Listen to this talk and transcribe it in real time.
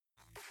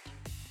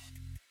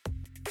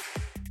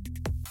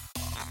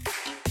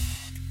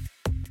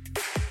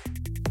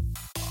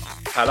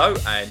Hello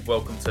and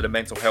welcome to the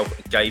Mental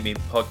Health Gaming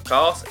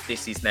Podcast.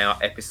 This is now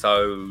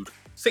episode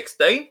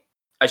 16.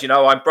 As you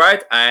know, I'm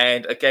Brad,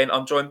 and again,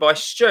 I'm joined by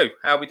Stu.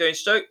 How are we doing,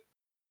 Stu?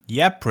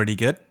 Yeah, pretty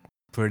good.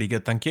 Pretty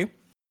good, thank you.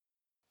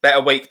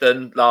 Better week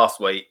than last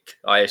week,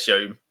 I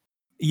assume.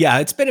 Yeah,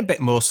 it's been a bit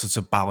more sort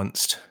of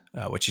balanced,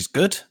 which is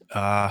good.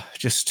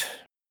 Just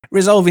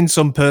resolving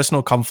some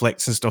personal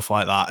conflicts and stuff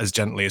like that as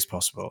gently as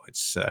possible.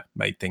 It's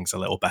made things a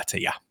little better,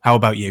 yeah. How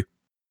about you?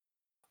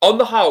 On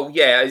the whole,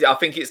 yeah, I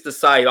think it's the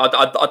same. I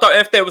don't know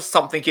if there was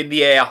something in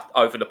the air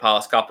over the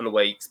past couple of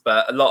weeks,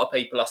 but a lot of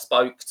people I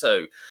spoke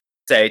to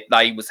said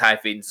they was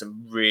having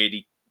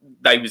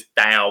they was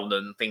down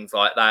and things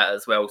like that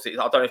as well. So I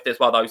don't know if there's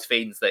one of those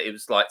things that it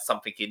was like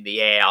something in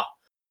the air,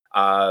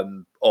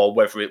 or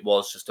whether it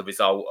was just a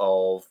result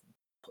of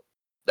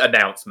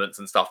announcements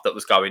and stuff that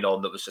was going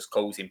on that was just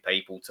causing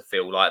people to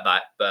feel like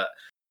that. But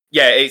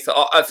yeah, it's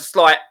a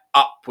slight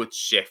upward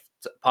shift,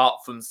 apart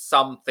from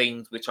some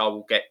things which I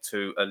will get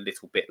to a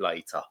little bit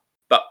later.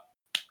 But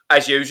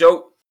as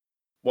usual,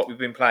 what we've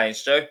been playing,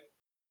 Stu?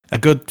 A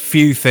good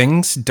few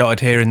things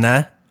dotted here and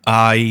there.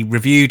 I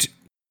reviewed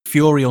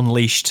Fury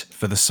Unleashed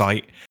for the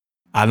site,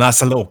 and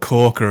that's a little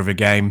corker of a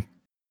game.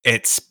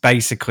 It's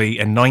basically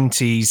a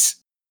 90s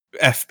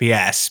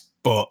FPS,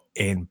 but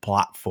in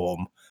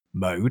platform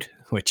mode,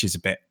 which is a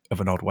bit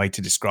of an odd way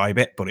to describe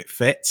it, but it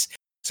fits.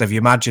 So if you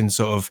imagine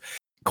sort of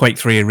Quake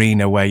 3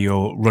 Arena where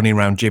you're running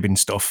around jibbing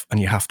stuff and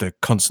you have to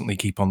constantly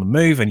keep on the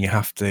move and you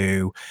have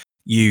to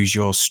use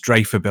your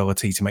strafe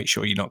ability to make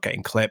sure you're not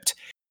getting clipped,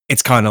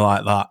 it's kind of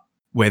like that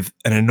with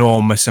an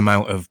enormous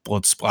amount of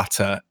blood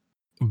splatter,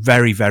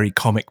 very, very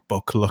comic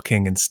book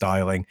looking and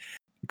styling,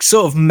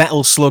 sort of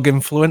Metal Slug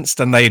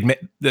influenced, and they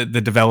admit the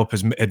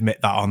developers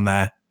admit that on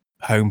their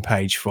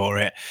homepage for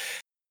it.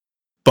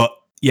 But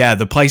yeah,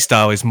 the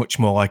playstyle is much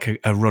more like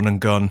a run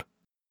and gun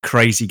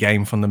crazy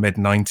game from the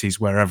mid-90s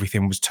where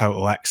everything was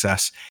total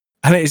excess,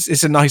 and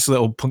it's a nice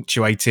little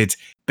punctuated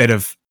bit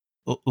of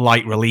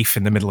light relief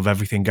in the middle of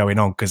everything going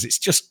on, because it's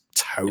just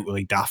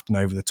totally daft and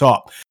over the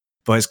top,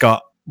 but it's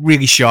got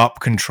really sharp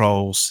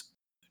controls,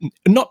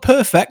 not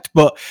perfect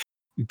but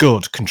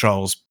good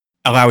controls,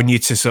 allowing you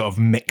to sort of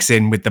mix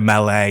in with the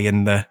melee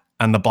and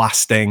the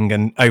blasting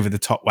and over the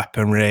top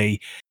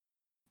weaponry.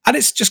 And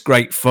it's just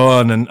great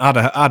fun, and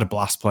I had a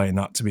blast playing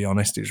that, to be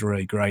honest. It was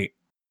really great.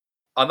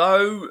 I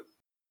know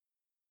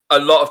a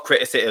lot of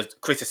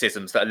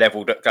criticisms that are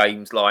levelled at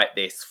games like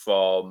this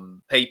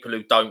from people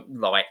who don't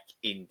like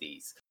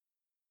indies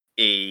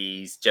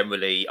is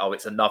generally,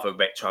 it's another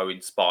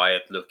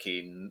retro-inspired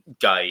looking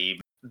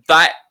game.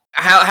 That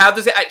how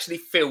does it actually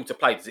feel to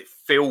play? Does it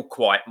feel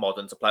quite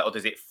modern to play, or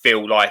does it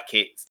feel like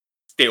it's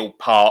still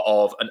part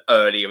of an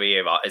earlier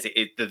era?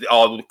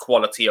 Are the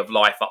quality of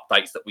life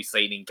updates that we've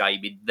seen in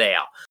gaming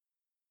there?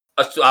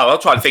 I'll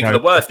try to think of the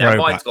word now.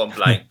 Mine's gone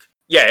blank.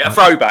 Yeah, a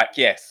throwback.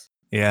 Yes.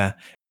 Yeah.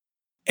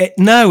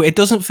 No, it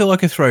doesn't feel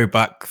like a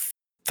throwback,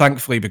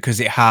 thankfully, because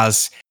it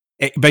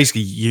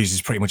basically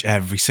uses pretty much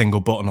every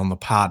single button on the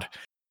pad.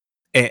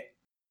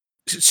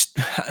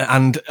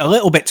 And a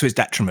little bit to its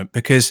detriment,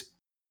 because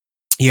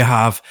you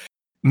have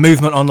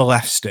movement on the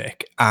left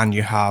stick and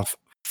you have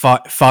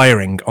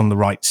firing on the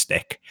right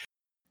stick,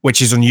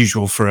 which is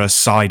unusual for a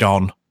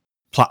side-on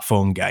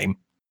platform game.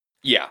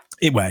 Yeah.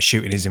 Where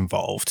shooting is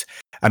involved.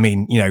 I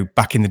mean,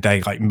 back in the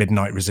day, like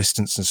Midnight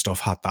Resistance and stuff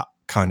had that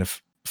kind of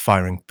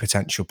firing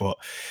potential, but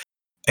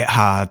it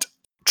had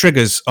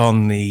triggers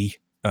on the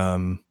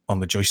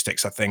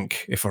joysticks, I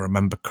think, if I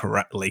remember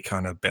correctly,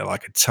 kind of a bit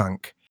like a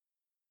tank.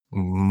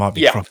 Might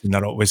be crossing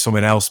that up with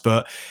something else,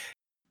 but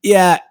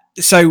yeah.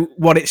 So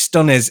what it's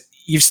done is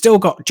you've still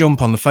got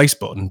jump on the face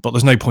button, but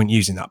there's no point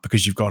using that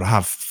because you've got to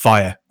have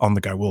fire on the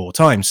go all the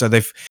time. So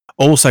they've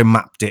also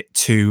mapped it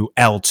to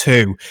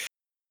L2,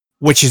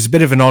 which is a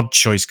bit of an odd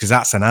choice because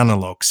that's an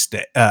analog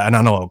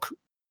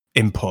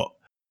input,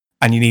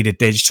 and you need a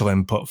digital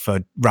input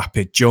for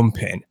rapid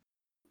jumping.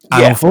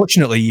 And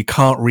unfortunately, you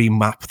can't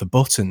remap the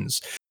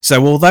buttons.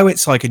 So although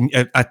it's like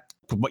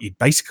what you'd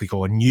basically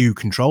call a new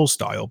control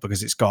style,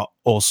 because it's got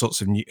all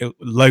sorts of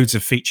loads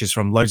of features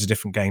from loads of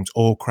different games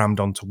all crammed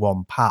onto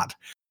one pad,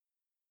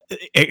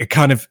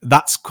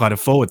 that's kind of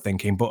forward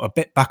thinking, but a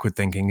bit backward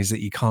thinking is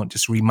that you can't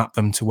just remap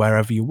them to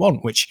wherever you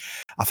want, which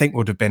I think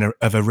would have been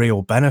of a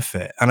real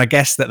benefit. And I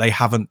guess that they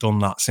haven't done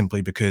that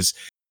simply because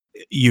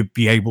you'd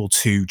be able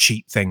to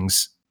cheat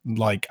things.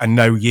 Like, I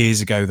know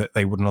years ago that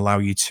they wouldn't allow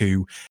you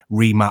to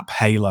remap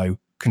Halo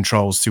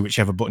controls to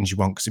whichever buttons you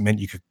want, because it meant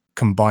you could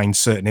combine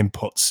certain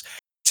inputs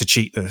to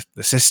cheat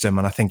the system.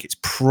 And I think it's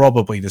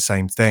probably the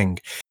same thing.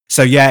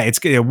 So yeah,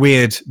 it's a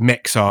weird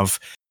mix of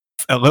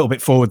a little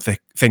bit forward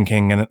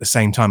thinking and at the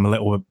same time a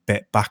little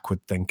bit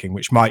backward thinking,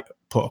 which might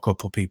put a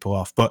couple of people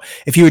off. But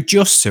if you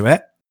adjust to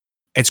it,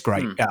 it's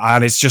great.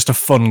 And it's just a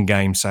fun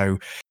game, so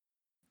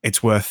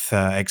it's worth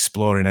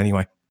exploring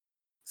anyway.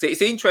 So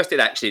it's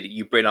interesting actually that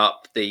you bring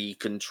up the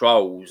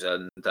controls,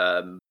 and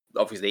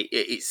obviously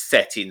it's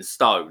set in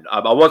stone. I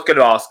was going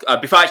to ask,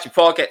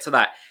 before I get to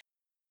that,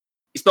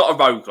 it's not a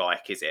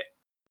roguelike, is it?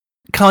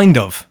 Kind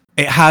of.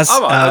 It has.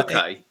 All right,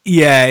 okay.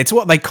 Yeah, it's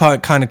what they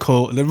kind of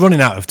call. They're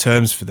running out of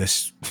terms for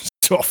this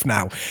stuff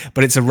now,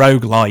 but it's a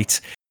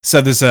roguelite.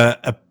 So there's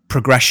a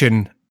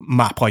progression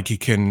map, like you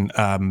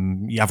have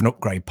an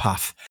upgrade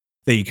path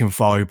that you can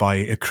follow by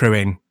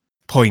accruing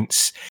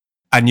points,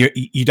 and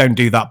you don't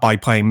do that by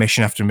playing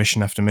mission after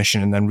mission after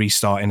mission and then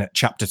restarting at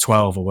chapter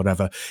 12 or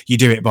whatever. You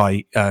do it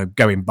by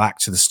going back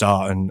to the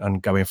start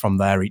and going from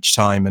there each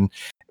time,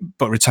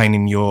 but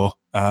retaining your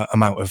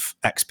amount of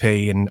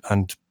XP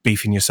and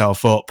beefing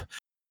yourself up.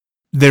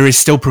 There is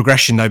still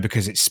progression though,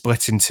 because it's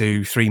split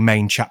into 3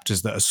 main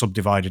chapters that are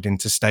subdivided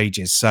into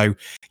stages. So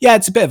yeah,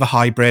 it's a bit of a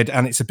hybrid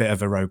and it's a bit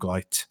of a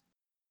roguelite.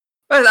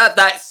 Well,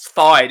 that's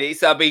fine.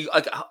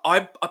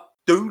 I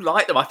do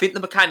like them. I think the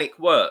mechanic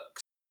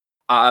works.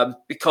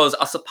 Because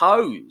I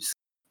suppose,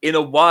 in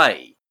a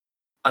way,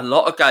 a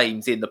lot of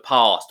games in the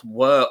past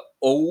were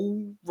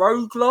all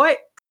roguelike.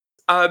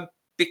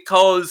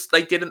 Because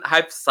they didn't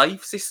have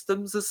save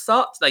systems as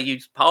such. They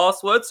used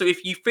passwords. So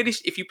if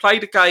you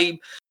played a game,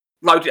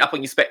 loaded it up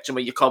on your Spectrum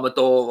or your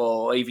Commodore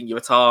or even your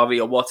Atari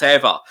or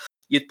whatever,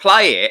 you'd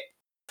play it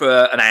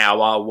for an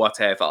hour or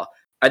whatever.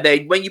 And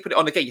then when you put it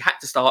on again, you had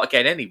to start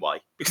again anyway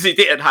because it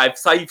didn't have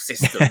save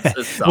systems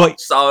as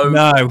such. Well,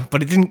 no,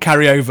 but it didn't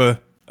carry over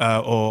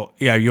your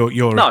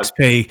No.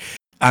 XP,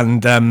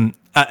 and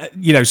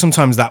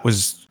sometimes that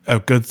was a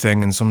good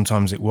thing and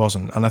sometimes it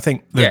wasn't. And I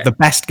think the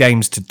best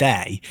games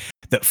today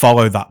that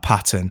follow that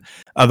pattern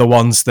are the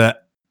ones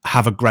that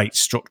have a great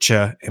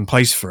structure in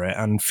place for it.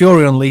 And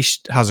Fury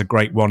Unleashed has a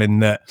great one in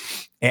that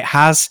it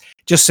has,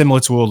 just similar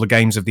to all the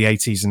games of the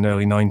 80s and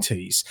early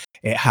 90s,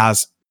 it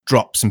has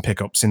drops and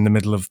pickups in the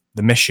middle of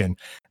the mission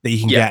that you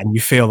can get, and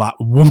you feel that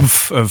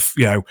woof of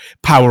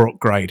power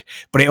upgrade.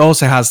 But it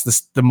also has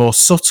the more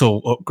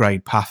subtle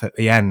upgrade path at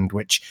the end,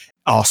 which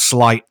are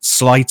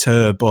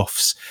slighter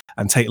buffs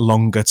and take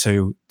longer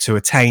to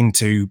attain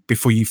to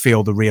before you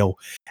feel the real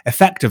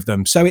effect of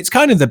them. So it's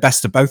kind of the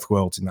best of both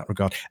worlds in that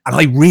regard. And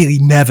I really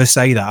never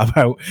say that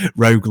about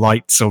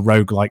roguelites or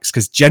roguelikes,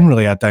 because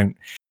generally I don't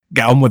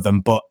get on with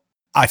them, but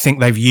I think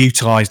they've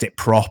utilized it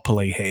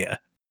properly here,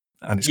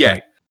 and it's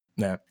great.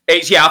 Yeah,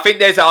 I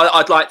think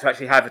I'd like to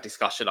actually have a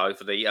discussion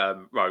over the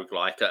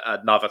roguelike at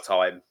another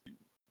time.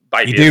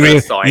 You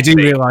do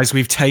realise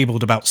we've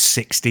tabled about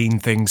 16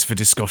 things for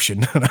discussion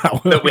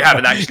that we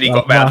haven't actually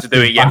got round to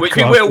doing yet, which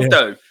we will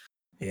do.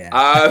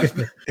 Yeah,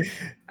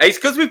 it's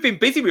because we've been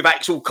busy with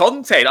actual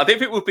content. I didn't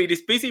think we'd be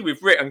this busy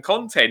with written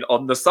content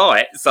on the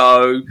site.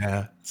 So,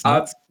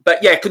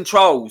 but yeah,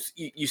 controls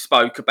you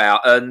spoke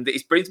about, and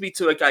it brings me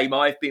to a game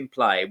I've been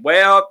playing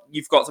where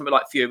you've got something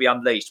like Fury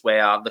Unleashed,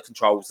 where the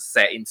controls are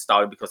set in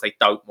stone because they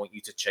don't want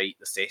you to cheat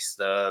the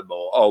system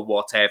or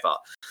whatever.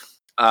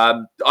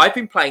 I've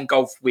been playing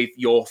Golf with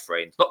Your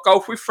Friends, not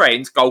Golf with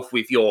Friends, Golf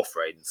with Your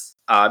Friends.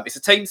 It's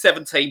a Team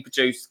 17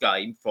 produced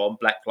game from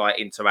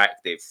Blacklight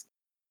Interactive.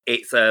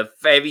 It's a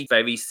very,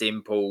 very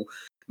simple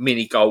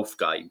mini golf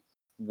game,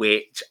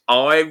 which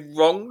I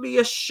wrongly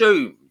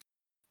assumed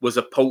was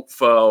a port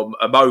from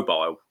a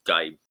mobile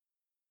game.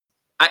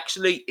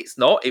 Actually, it's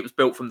not. It was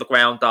built from the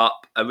ground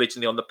up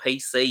originally on the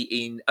PC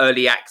in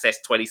early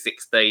access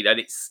 2016, and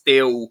it's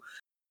still,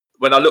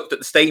 when I looked at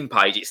the Steam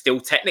page, it's still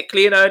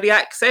technically in early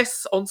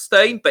access on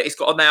Steam, but it's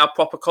got a now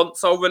proper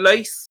console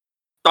release.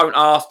 Don't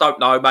ask, don't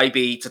know.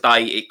 Maybe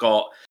today it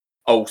got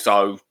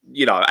also,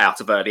 out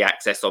of early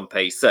access on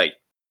PC.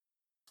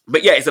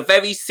 But yeah, it's a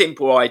very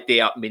simple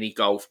idea mini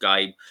golf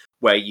game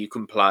where you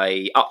can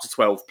play up to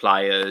 12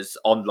 players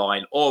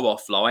online or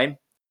offline.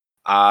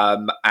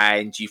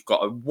 And you've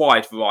got a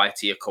wide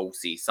variety of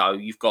courses. So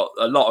you've got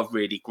a lot of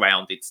really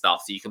grounded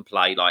stuff. So you can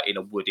play like in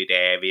a wooded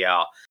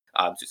area.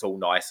 So it's all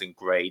nice and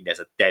green. There's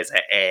a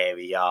desert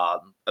area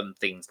and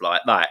things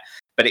like that.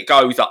 But it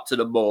goes up to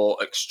the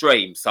more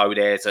extreme. So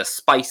there's a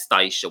space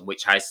station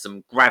which has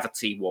some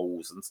gravity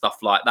walls and stuff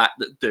like that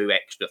do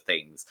extra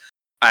things.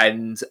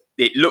 And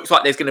it looks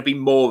like there's going to be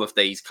more of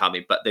these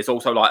coming, but there's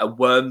also like a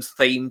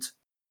Worms-themed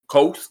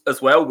course as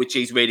well, which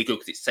is really good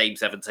because it's Team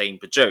 17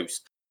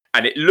 produced.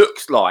 And it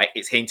looks like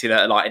it's hinting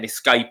at like an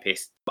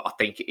escapist, but I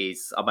think it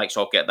is. I'll make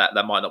sure I get that.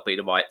 That might not be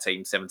the right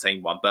Team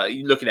 17 one, but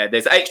you're looking at it,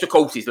 there's extra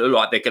courses that look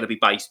like they're going to be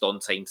based on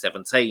Team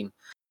 17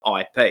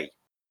 IP.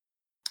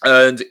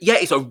 And yeah,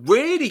 it's a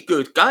really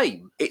good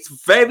game. It's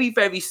very,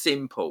 very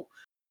simple.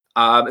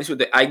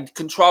 And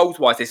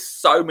controls-wise, there's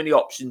so many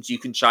options you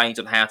can change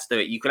on how to do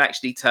it. You can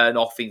actually turn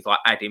off things like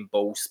adding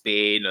ball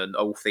spin and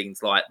all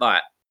things like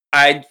that.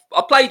 And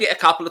I played it a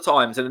couple of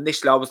times, and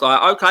initially I was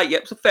like, okay,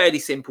 it's a fairly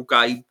simple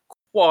game.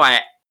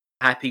 Quite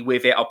happy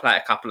with it. I'll play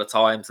it a couple of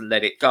times and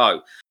let it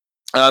go.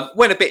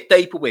 Went a bit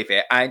deeper with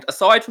it, and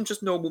aside from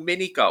just normal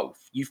mini golf,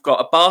 you've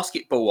got a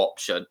basketball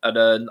option and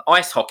an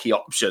ice hockey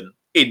option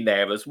in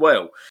there as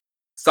well.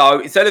 So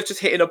instead of just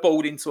hitting a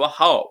ball into a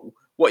hole,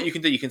 what you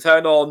can do, you can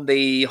turn on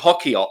the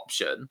hockey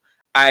option,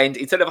 and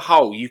instead of a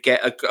hole, you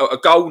get a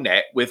goal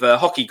net with a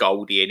hockey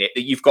goalie in it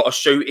that you've got to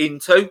shoot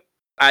into.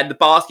 And the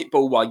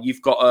basketball one,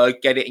 you've got to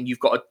get it and you've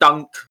got to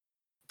dunk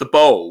the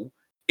ball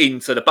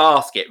into the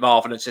basket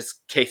rather than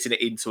just kicking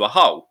it into a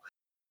hole.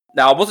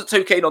 Now, I wasn't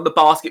too keen on the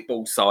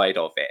basketball side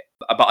of it,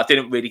 but I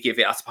didn't really give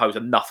it, I suppose,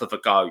 enough of a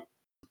go.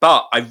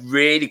 But I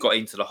really got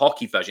into the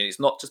hockey version. It's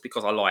not just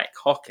because I like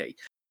hockey,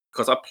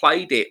 because I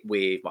played it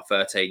with my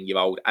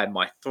 13-year-old and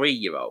my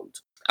 3-year-old.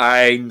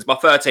 And my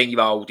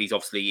 13-year-old,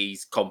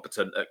 he's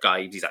competent at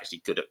games. He's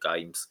actually good at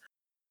games.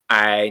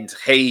 And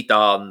he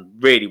done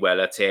really well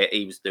at it.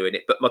 He was doing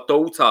it. But my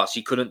daughter,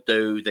 she couldn't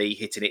do the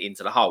hitting it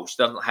into the hole. She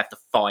doesn't have the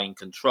fine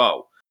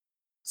control.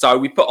 So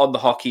we put on the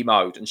hockey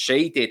mode and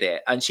she did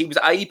it. And she was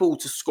able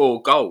to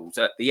score goals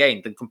at the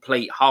end and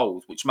complete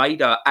holes, which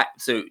made her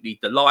absolutely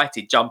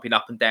delighted, jumping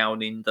up and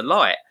down in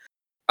delight.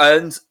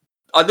 And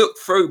I looked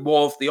through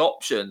more of the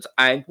options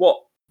and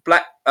what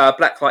Blacklight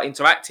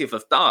Interactive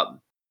have done,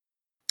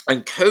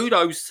 and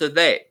kudos to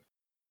them,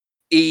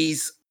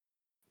 is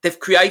they've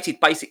created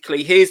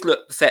basically, here's the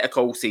set of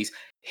courses,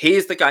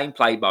 here's the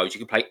gameplay modes. You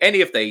can play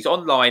any of these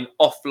online,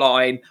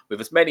 offline,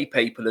 with as many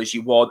people as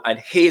you want, and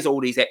here's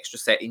all these extra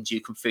settings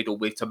you can fiddle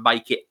with to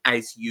make it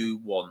as you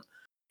want.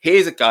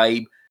 Here's a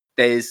game.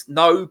 There's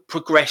no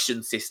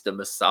progression system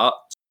as such,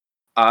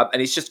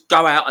 and it's just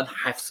go out and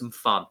have some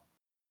fun.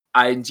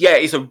 And yeah,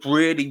 it's a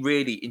really,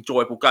 really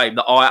enjoyable game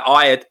that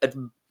I had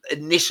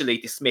initially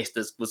dismissed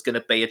as was going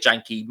to be a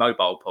janky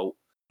mobile port.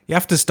 You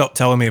have to stop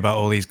telling me about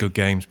all these good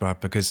games, Brad,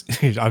 because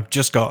I've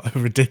just got a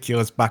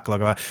ridiculous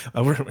backlog.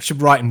 I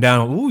should write them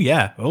down. Oh,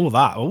 yeah. Oh,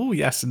 that. Oh,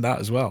 yes, and that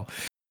as well.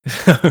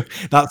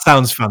 That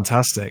sounds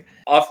fantastic.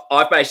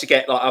 I've managed to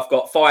get, like, I've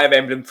got Fire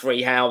Emblem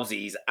Three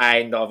Houses,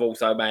 and I've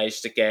also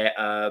managed to get,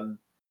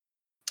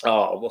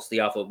 what's the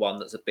other one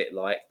that's a bit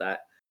like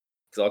that?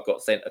 Because I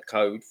got sent a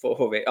code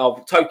for it.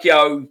 Oh,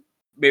 Tokyo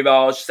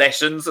Mirage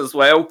Sessions as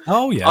well.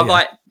 Oh, yeah. I'm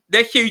like,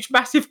 they're huge,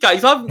 massive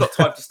games. I haven't got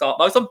time to start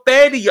those. I'm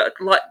barely,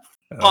 like,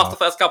 past the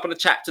first couple of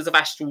chapters of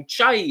Astral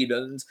Chain,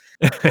 and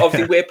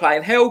obviously we're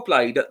playing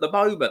Hellblade at the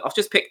moment. I've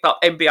just picked up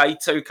NBA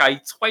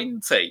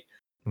 2K20.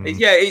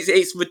 Yeah,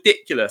 it's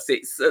ridiculous.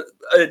 It's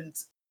and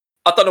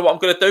I don't know what I'm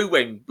going to do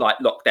when like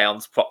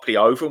lockdown's properly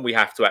over and we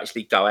have to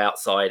actually go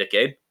outside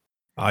again.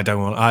 I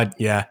don't want.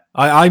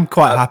 I'm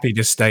quite happy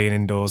just staying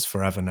indoors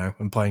forever now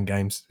and playing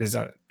games.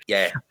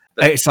 Yeah.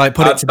 It's like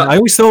I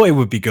always thought it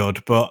would be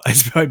good, but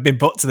it's been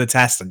put to the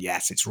test, and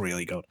yes, it's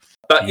really good.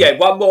 But yeah,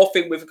 one more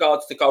thing with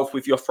regards to golf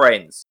with your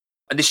friends,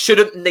 and this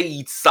shouldn't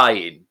need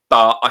saying,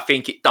 but I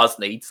think it does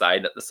need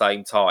saying at the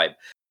same time.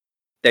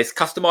 There's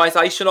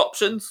customization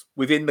options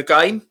within the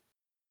game.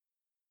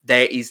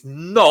 There is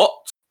not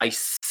a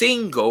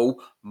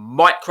single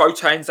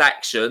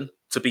microtransaction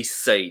to be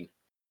seen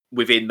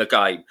within the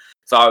game.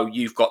 So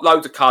you've got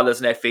loads of colours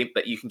and everything,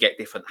 but you can get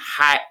different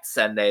hats,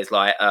 and there's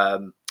like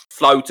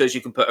floaters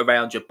you can put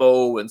around your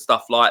ball and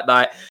stuff like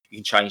that. You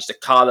can change the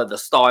colour, the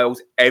styles,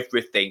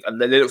 everything.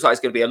 And it looks like it's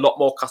going to be a lot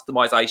more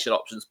customization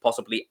options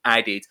possibly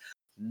added,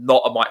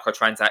 not a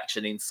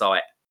microtransaction in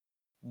sight.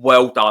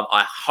 Well done.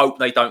 I hope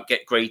they don't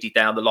get greedy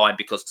down the line,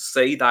 because to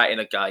see that in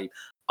a game,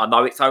 I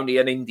know it's only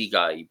an indie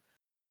game,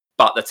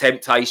 but the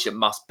temptation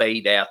must be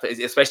there,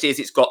 especially as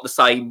it's got the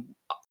same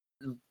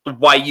the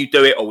way you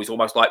do it all is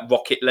almost like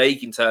Rocket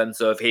League in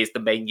terms of here's the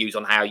menus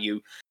on how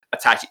you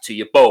attach it to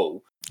your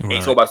ball. Right.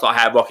 It's almost like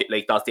how Rocket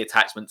League does the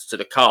attachments to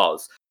the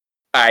cars.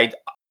 And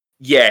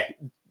yeah,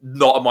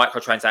 not a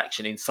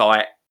microtransaction in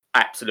sight.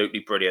 Absolutely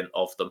brilliant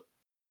of them.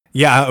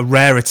 Yeah, a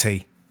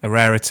rarity.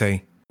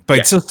 But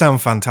it does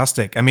sound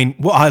fantastic. I mean,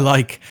 what I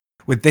like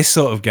with this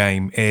sort of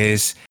game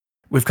is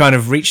we've kind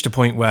of reached a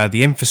point where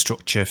the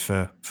infrastructure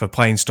for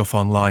playing stuff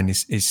online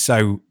is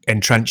so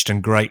entrenched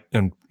and great,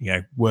 and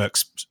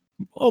works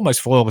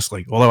almost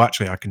flawlessly. Although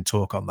actually I can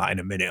talk on that in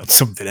a minute on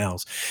something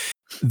else.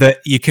 That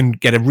you can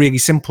get a really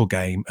simple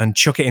game and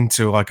chuck it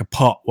into like a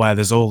pot where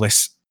there's all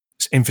this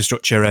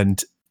infrastructure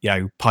and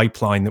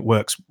pipeline that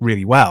works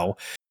really well.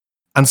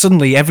 And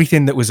suddenly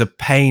everything that was a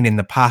pain in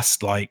the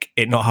past, like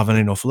it not having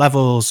enough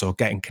levels or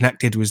getting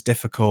connected was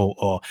difficult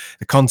or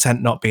the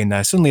content not being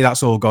there, suddenly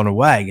that's all gone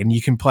away. And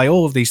you can play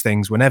all of these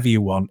things whenever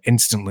you want,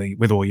 instantly,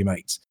 with all your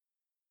mates.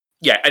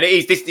 Yeah, and it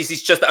is this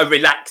is just a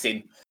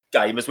relaxing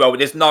game as well.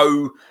 There's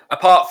no,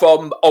 apart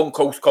from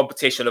on-course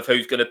competition of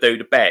who's going to do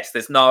the best,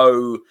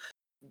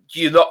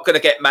 you're not going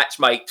to get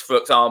matchmaked, for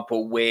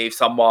example, with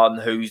someone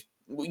who's,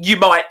 you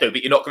might do,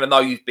 but you're not going to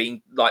know you've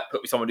been like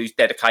put with someone who's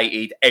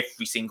dedicated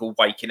every single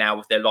waking hour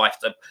of their life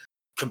to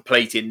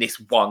completing this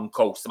one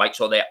course to make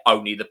sure they're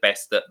only the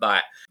best at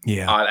that.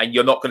 Yeah. And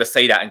you're not going to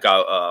see that and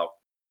go, oh,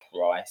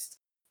 Christ.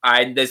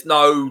 And there's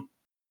no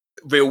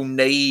real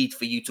need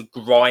for you to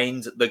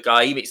grind the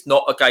game. It's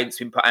not a game that's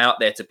been put out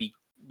there to be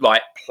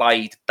like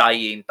played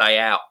day in, day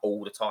out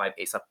all the time.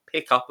 It's a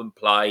pick up and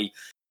play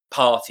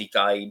party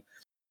game.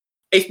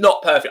 It's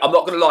not perfect. I'm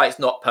not going to lie, it's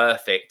not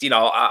perfect.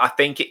 I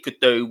think it could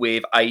do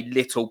with a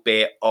little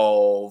bit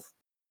of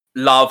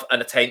love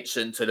and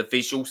attention to the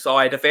visual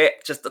side of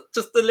it, just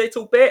a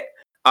little bit.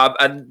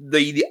 And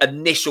the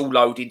initial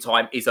loading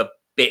time is a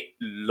bit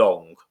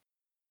long.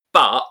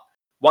 But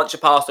once you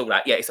pass all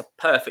that, it's a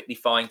perfectly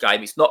fine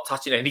game. It's not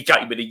touching any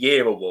Game of the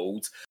Year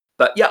awards.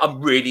 But yeah, I'm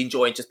really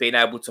enjoying just being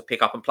able to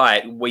pick up and play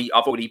it.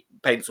 I've already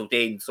penciled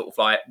in sort of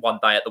like one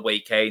day at the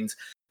weekend.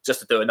 just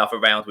to do another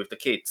round with the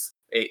kids.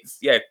 It's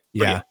brilliant.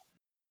 Yeah,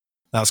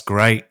 that's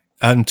great.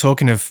 And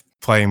talking of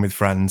playing with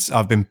friends,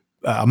 I've been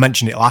I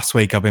mentioned it last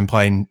week. I've been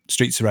playing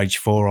Streets of Rage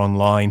 4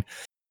 online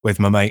with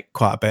my mate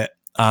quite a bit,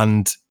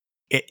 and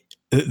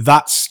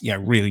that's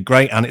really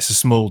great. And it's a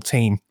small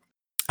team,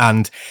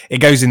 and it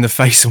goes in the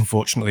face,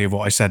 unfortunately, of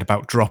what I said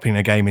about dropping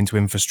a game into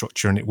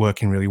infrastructure and it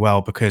working really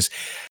well, because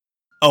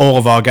all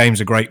of our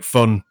games are great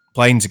fun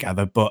playing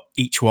together, but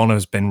each one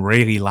has been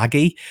really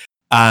laggy.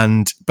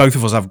 And both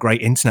of us have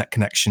great internet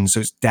connections, so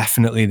it's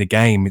definitely the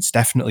game. It's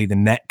definitely the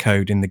net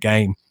code in the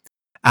game.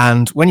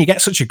 And when you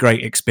get such a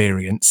great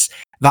experience,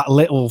 that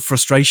little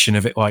frustration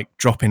of it like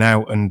dropping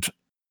out, and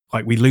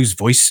like we lose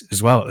voice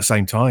as well at the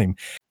same time.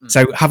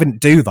 So having to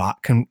do that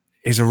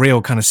is a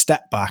real kind of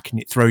step back, and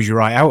it throws you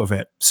right out of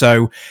it.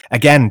 So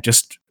again,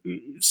 just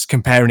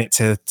comparing it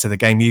to the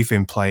game you've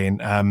been playing,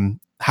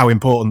 how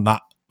important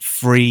that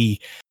freestyle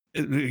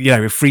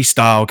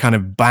kind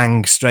of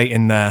bang straight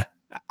in there,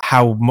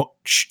 how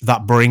much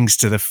that brings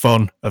to the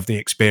fun of the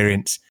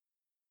experience,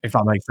 if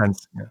that makes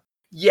sense.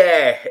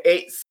 Yeah,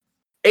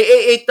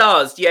 it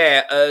does,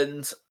 yeah.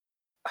 And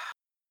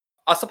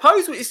I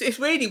suppose it's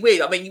really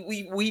weird. I mean,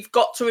 we've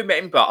got to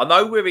remember, I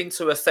know we're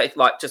into a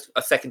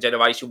second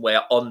generation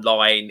where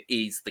online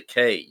is the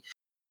key,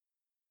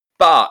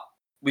 but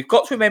we've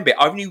got to remember it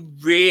only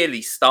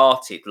really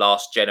started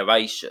last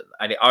generation,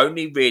 and it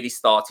only really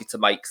started to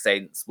make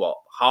sense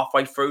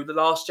halfway through the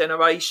last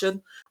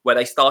generation, where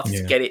they started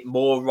to get it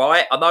more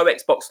right. I know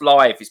Xbox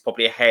Live is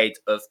probably ahead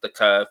of the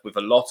curve with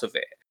a lot of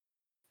it,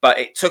 but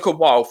it took a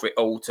while for it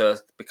all to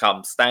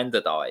become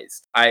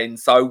standardized. And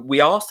so we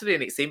are still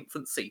in its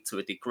infancy to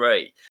a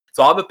degree.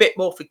 So I'm a bit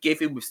more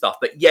forgiving with stuff.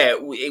 But yeah,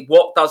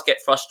 what does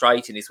get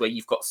frustrating is where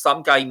you've got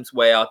some games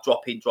where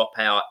drop in, drop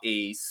out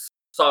is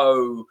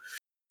so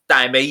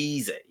damn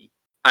easy,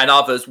 and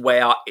others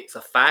where it's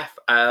a faff.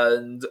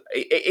 And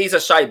it is a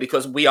shame,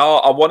 because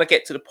I want to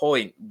get to the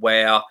point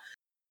where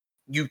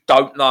you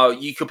don't know,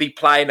 you could be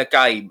playing a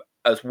game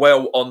as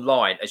well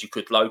online as you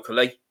could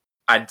locally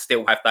and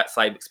still have that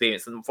same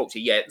experience. And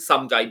unfortunately,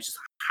 some games just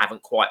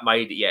haven't quite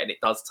made it yet, and it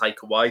does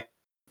take away.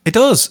 It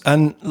does.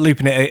 And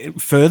looping it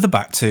further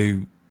back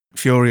to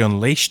Fury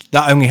Unleashed,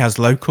 that only has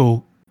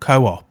local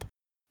co-op,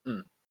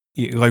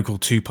 local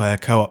 2-player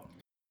co-op,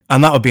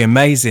 and that would be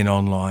amazing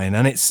online.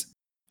 And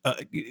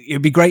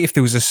it'd be great if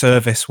there was a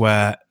service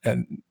where,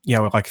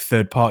 like a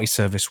third-party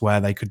service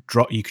where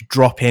you could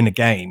drop in a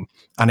game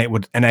and it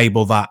would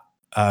enable that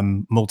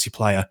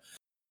multiplayer.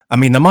 I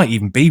mean, there might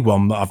even be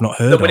one that I've not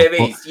heard of. There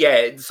is,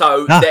 yeah.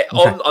 So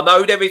I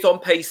know there is on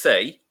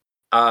PC,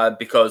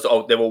 because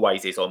there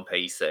always is on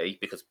PC,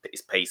 because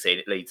it's PC and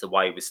it leads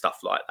away with stuff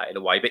like that in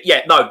a way. But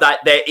yeah, no, that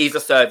there is a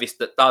service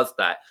that does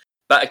that.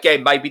 But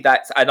again, maybe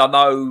that's, and I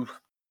know,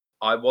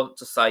 I want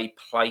to say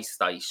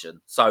PlayStation,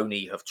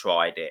 Sony have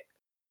tried it,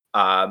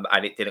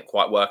 and it didn't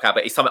quite work out.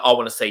 But it's something I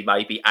want to see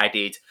maybe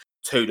added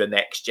to the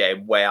next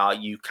gen, where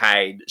you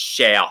can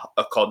share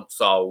a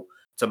console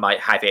to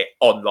have it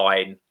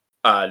online.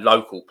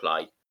 Local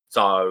play,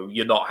 so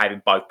you're not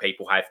having both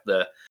people have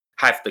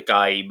the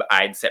game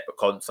and separate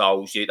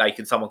consoles.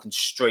 Someone can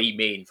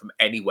stream in from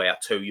anywhere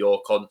to your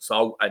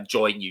console and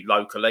join you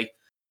locally.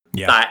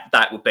 Yeah,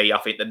 that would be, I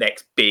think, the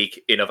next big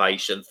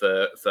innovation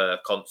for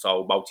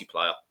console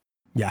multiplayer.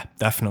 Yeah,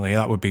 definitely,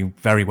 that would be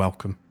very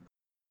welcome.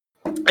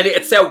 And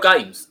it'd sell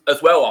games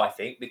as well, I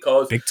think,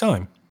 because big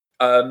time.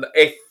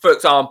 If, for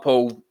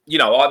example,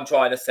 I'm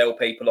trying to sell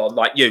people on,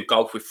 like,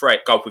 golf with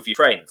your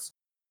friends.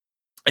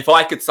 If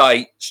I could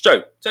say,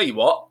 Stu, tell you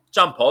what,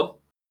 jump on,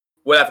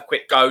 we'll have a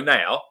quick go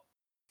now.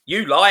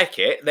 You like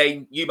it,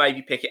 then you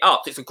maybe pick it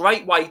up. So it's a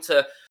great way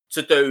to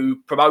do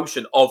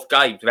promotion of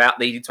games without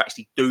needing to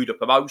actually do the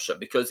promotion,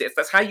 because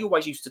that's how you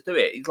always used to do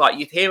it. It's like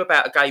you'd hear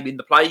about a game in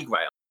the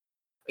playground,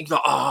 and you're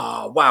like,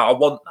 oh, wow, I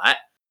want that.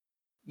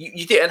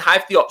 You didn't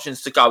have the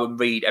options to go and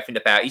read everything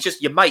about it. It's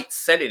just your mate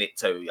selling it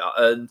to you.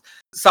 And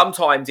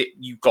sometimes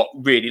you got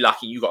really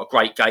lucky. You got a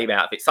great game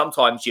out of it.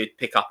 Sometimes you'd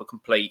pick up a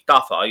complete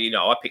duffer.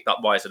 I picked up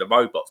Rise of the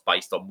Robots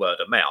based on word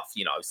of mouth,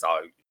 so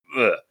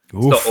it's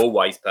not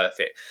always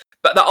perfect.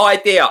 But the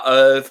idea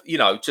of,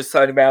 just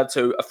turning around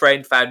to a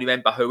friend, family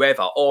member,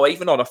 whoever, or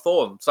even on a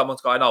forum,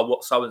 someone's going, oh,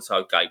 what's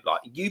so-and-so game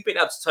like? You've been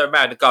able to turn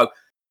around and go,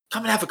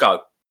 come and have a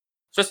go.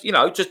 Just,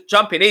 just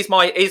jump in. Here's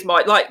my,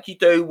 like you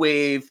do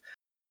with,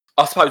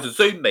 I suppose, a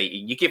Zoom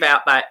meeting. You give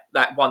out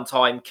that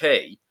one-time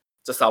key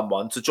to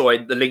someone to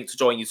join the link to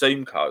join your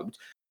Zoom code,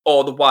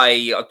 or the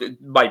way,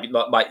 maybe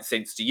not make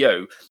sense to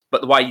you,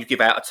 but the way you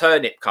give out a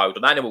turnip code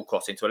on Animal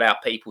Crossing to allow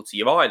people to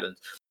your island.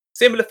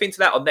 Similar thing to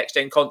that on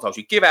next-gen consoles.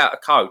 You give out a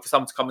code for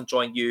someone to come and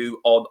join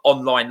you on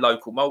online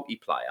local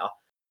multiplayer.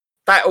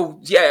 That'll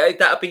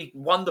be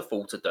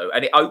wonderful to do,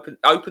 and it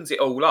opens it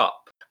all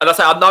up. And I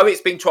say, I know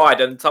it's been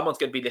tried, and someone's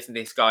going to be listening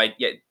to this guy.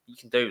 Yeah, you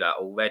can do that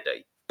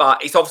already.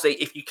 But it's obviously,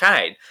 if you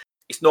can,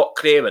 it's not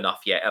clear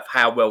enough yet of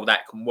how well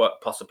that can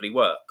possibly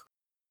work.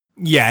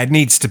 Yeah, it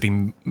needs to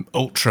be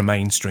ultra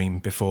mainstream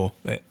before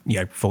it,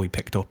 fully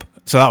picked up.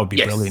 So that would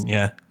be brilliant.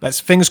 Yeah, let's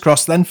fingers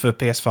crossed then for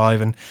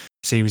PS5 and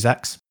Series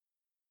X.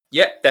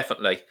 Yeah,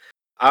 definitely.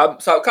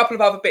 So a couple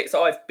of other bits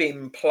I've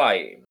been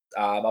playing.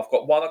 I've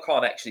got one I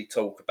can't actually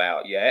talk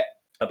about yet,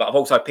 but I've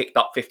also picked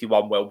up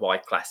 51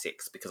 Worldwide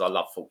Classics because I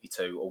love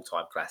 42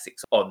 all-time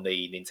classics on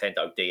the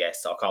Nintendo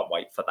DS. So I can't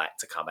wait for that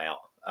to come out.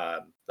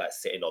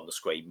 That's sitting on the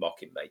screen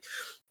mocking me.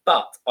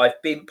 But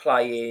I've been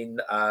playing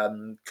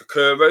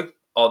Kokoro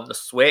on the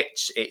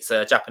Switch. It's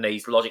a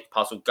Japanese logic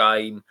puzzle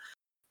game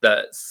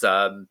that's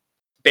a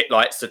bit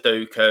like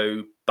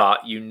Sudoku,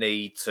 but you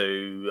need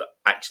to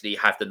actually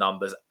have the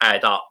numbers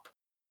add up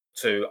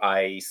to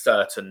a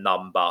certain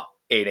number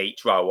in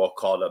each row or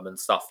column and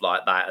stuff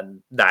like that,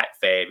 and that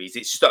varies.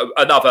 It's just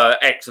another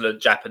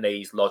excellent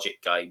Japanese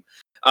logic game,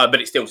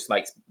 but it still just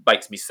makes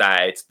me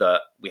sad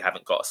that we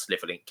haven't got a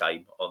Sliverlink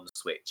game on the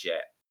Switch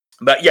yet.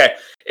 But yeah,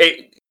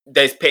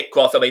 there's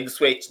Picross. I mean, the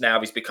Switch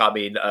now is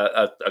becoming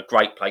a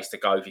great place to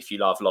go if you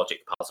love logic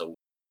puzzles.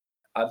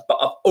 But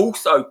I've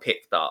also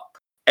picked up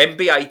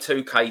NBA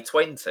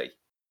 2K20.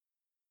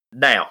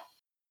 Now,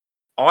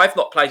 I've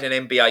not played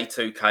an NBA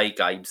 2K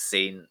game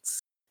since,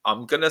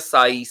 I'm going to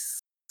say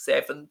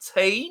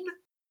 17,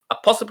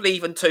 possibly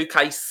even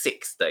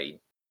 2K16.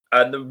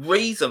 And the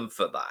reason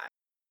for that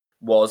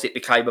was it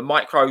became a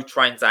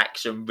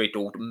microtransaction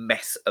riddled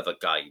mess of a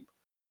game.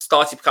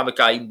 Started to become a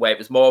game where it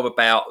was more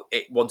about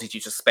it wanted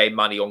you to spend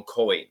money on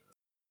coins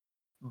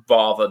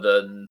rather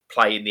than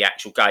playing the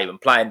actual game.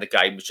 And playing the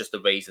game was just the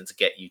reason to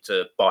get you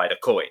to buy the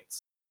coins.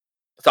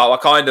 So I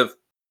kind of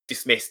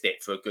dismissed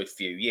it for a good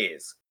few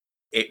years.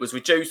 It was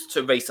reduced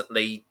to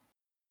recently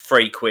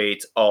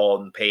 £3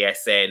 on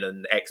PSN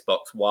and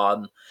Xbox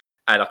One.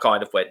 And I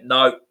kind of went,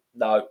 no,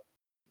 I'm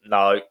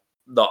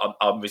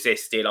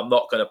resisting. I'm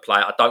not going to play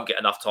it. I don't get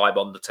enough time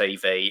on the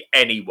TV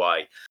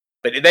anyway.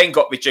 But it then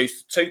got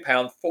reduced to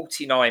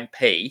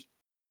 £2.49p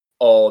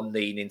on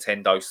the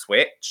Nintendo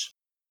Switch.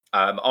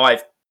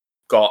 I've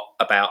got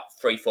about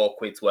 3-4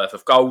 quid's worth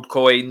of gold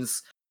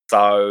coins.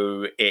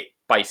 So it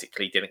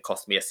basically didn't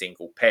cost me a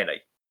single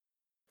penny.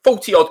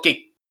 40 odd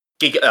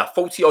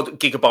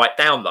gigabyte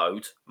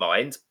download,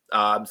 mind.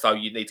 So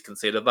you need to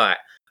consider that.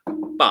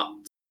 But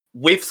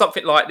with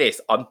something like this,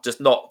 I'm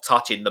just not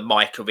touching the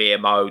My Career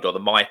mode or the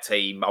My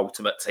Team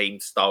Ultimate Team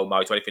style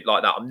mode or anything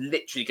like that. I'm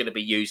literally going to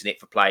be using it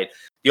for playing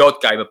the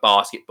odd game of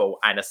basketball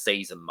and a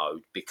season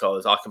mode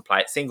because I can play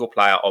it single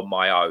player on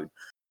my own.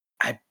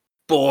 And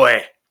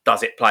boy,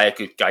 does it play a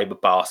good game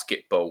of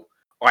basketball.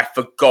 I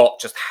forgot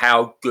just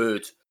how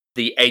good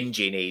the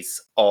engine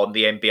is on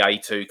the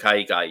NBA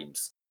 2K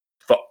games.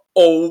 For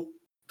all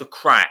the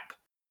crap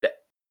that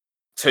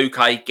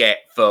 2K get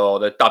for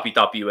the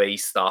WWE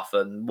stuff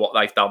and what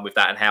they've done with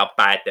that and how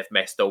bad they've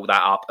messed all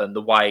that up and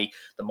the way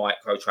the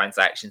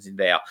microtransactions in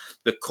there,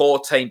 the core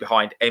team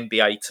behind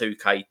NBA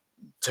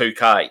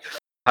 2K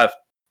have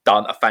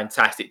done a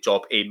fantastic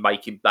job in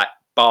making that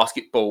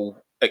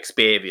basketball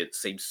experience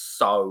seem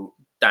so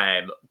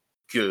damn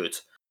good.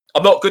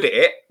 I'm not good at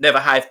it, never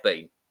have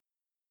been.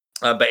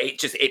 But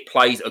it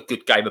plays a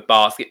good game of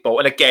basketball.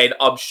 And again,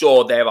 I'm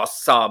sure there are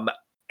some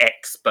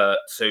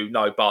experts who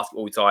know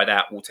basketball inside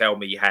out will tell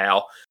me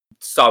how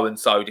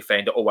so-and-so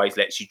defender always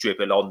lets you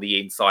dribble on the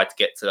inside to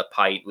get to the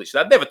paint, which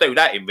they'll never do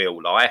that in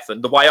real life.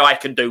 And the way I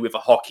can do with a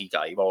hockey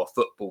game or a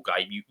football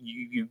game,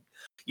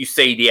 you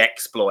see the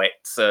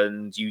exploits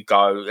and you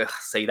go,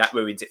 see, that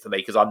ruins it for me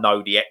because I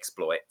know the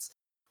exploits.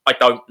 I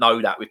don't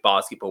know that with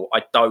basketball.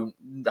 I don't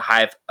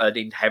have an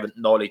inherent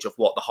knowledge of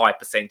what the high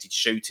percentage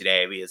shooting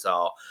areas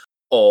are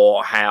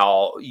or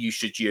how you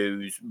should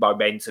use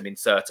momentum in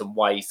certain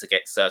ways to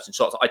get certain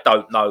shots. I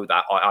don't know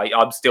that.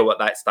 I'm still at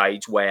that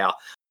stage where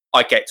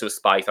I get to a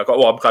space, I go,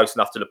 well, I'm close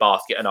enough to the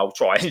basket and I'll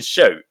try and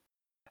shoot.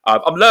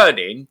 I'm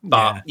learning,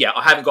 but yeah,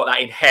 I haven't got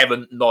that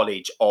inherent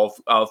knowledge of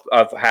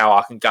how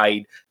I can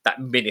gain that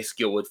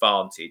minuscule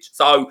advantage.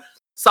 So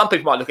some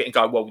people might look at it and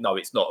go, well, no,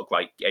 it's not a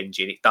great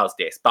engine. It does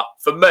this. But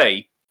for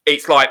me,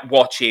 it's like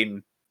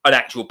watching an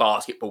actual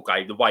basketball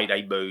game, the way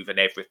they move and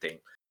everything.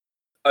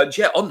 And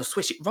yeah, on the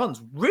Switch, it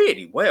runs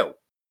really well.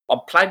 I'm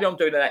planning on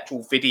doing an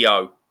actual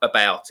video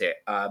about it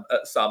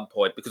at some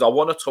point because I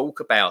want to talk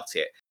about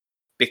it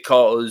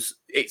because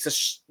it's a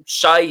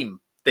shame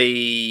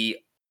the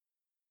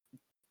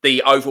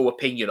overall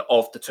opinion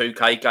of the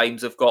 2K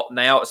games have got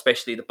now,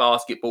 especially the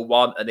basketball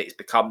one, and it's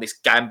become this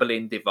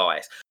gambling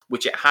device,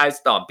 which it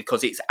has done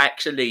because it's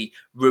actually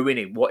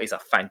ruining what is a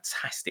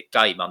fantastic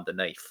game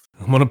underneath.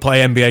 I want to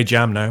play NBA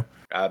Jam now.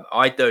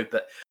 I do,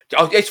 but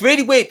it's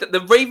really weird that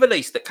the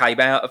re-release that came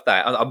out of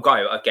that, I'm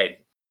going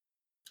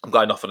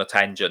off on a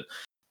tangent.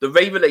 The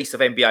re-release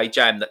of NBA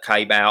Jam that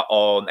came out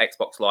on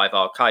Xbox Live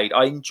Arcade,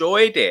 I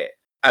enjoyed it,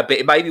 but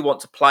it made me want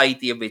to play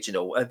the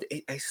original. And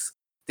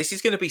this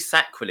is going to be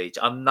sacrilege.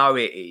 I know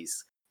it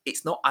is.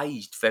 It's not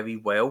aged very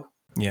well.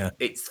 Yeah.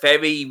 It's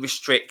very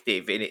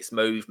restrictive in its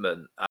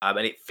movement, and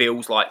it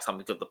feels like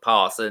something of the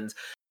past. And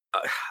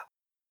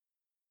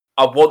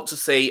I want to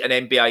see an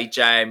NBA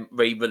Jam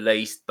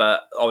re-released,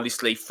 but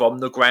honestly from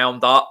the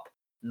ground up,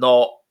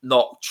 not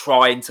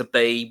trying to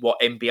be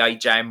what NBA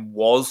Jam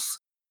was.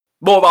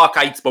 More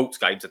arcade sports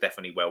games are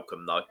definitely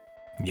welcome, though.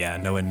 Yeah,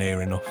 nowhere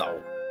near enough.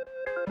 No.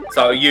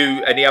 So,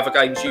 any other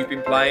games you've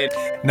been playing?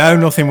 No,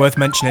 nothing worth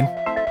mentioning.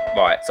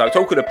 Right. So,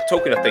 talking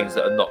of things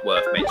that are not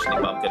worth mentioning,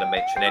 but I'm going to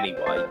mention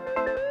anyway.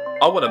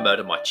 I want to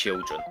murder my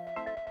children.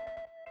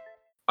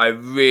 I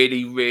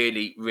really,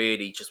 really,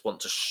 really just want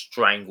to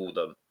strangle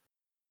them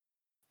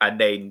and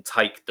then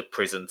take the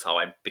prison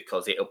time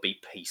because it'll be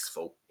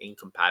peaceful in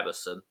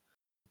comparison.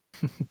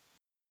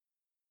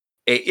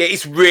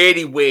 It's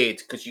really weird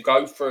because you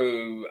go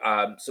through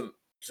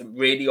some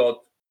really odd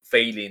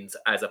feelings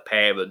as a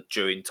parent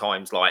during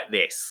times like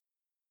this.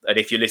 And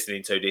if you're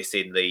listening to this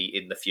in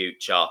the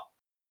future,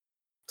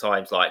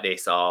 times like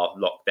this are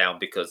locked down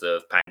because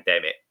of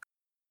pandemic,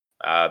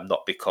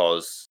 not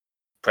because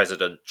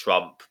President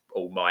Trump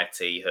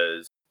Almighty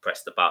has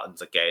pressed the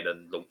buttons again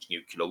and launched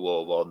nuclear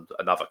war on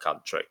another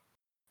country.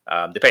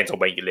 Depends on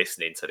when you're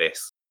listening to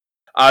this.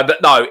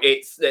 But no,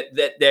 it's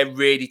that they're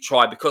really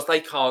trying because they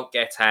can't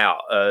get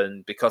out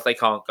and because they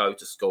can't go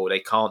to school,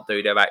 they can't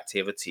do their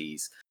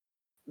activities.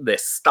 They're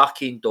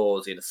stuck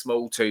indoors in a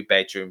small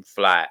 2-bedroom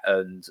flat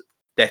and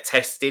they're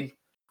testing.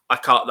 I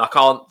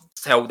can't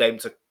tell them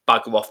to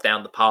bugger off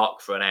down the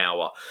park for an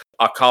hour.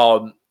 I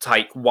can't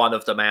take one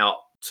of them out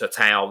to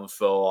town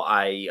for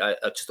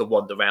just a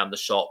wander around the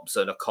shops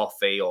and a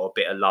coffee or a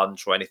bit of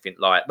lunch or anything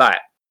like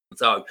that.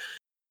 So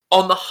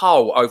on the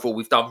whole, overall,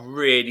 we've done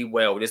really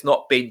well. There's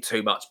not been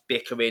too much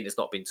bickering. There's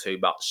not been too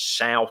much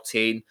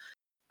shouting.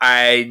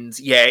 And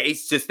yeah,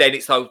 it's just then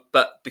it's so,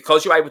 but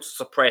because you're able to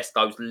suppress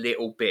those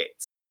little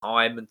bits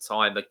time and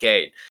time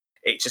again,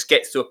 it just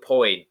gets to a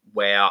point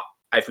where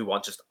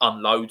everyone just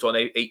unloads on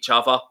each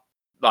other.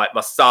 Like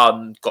my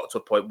son got to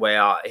a point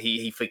where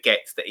he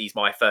forgets that he's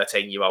my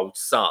 13-year-old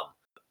son.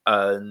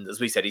 And as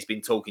we said, he's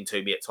been talking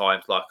to me at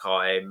times like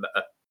I'm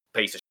a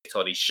piece of shit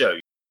on his shoe,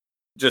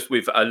 just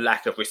with a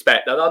lack of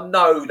respect. And I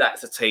know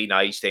that's a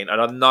teenage thing,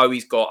 and I know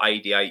he's got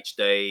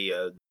ADHD,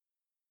 and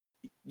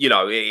you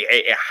know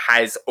it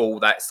has all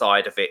that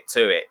side of it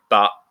to it.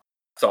 But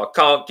so I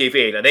can't give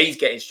in, and he's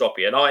getting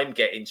stroppy, and I'm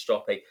getting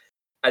stroppy,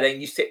 and then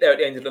you sit there at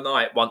the end of the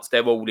night once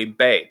they're all in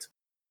bed,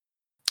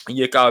 and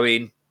you're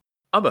going,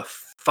 "I'm a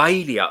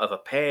failure of a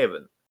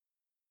parent."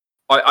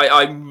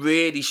 I'm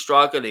really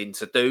struggling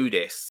to do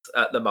this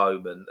at the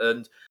moment,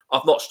 and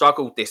I've not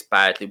struggled this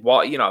badly.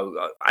 What,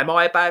 am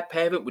I a bad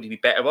parent? Would he be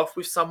better off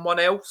with someone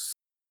else?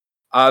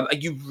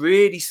 And you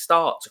really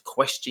start to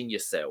question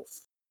yourself,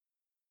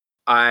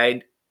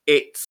 and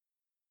it's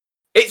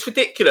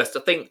ridiculous to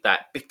think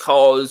that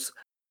because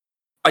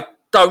I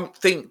don't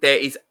think there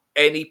is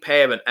any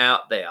parent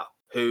out there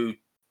who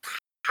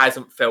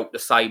hasn't felt the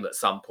same at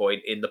some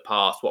point in the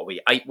past. What are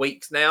we, 8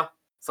 weeks now,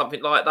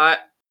 something like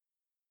that?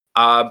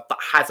 But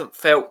hasn't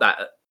felt that.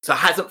 So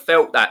hasn't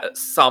felt that at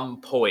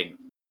some point.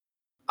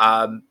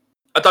 I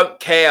don't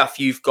care if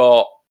you've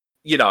got,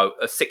 a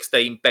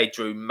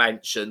 16-bedroom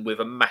mansion with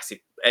a massive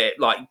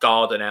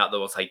garden out there,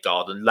 or say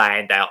garden,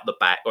 land out the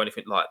back or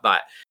anything like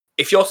that.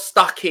 If you're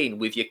stuck in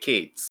with your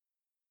kids,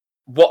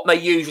 what they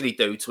usually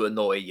do to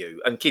annoy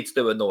you, and kids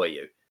do annoy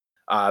you.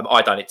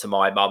 I done it to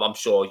my mum. I'm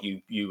sure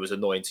you was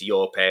annoying to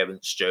your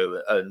parents,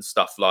 Stu, and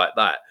stuff like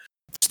that.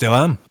 Still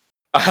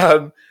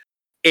am.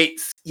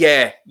 It's,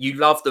 yeah, you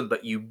love them,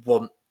 but you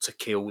want to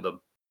kill them.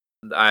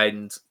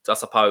 And I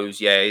suppose,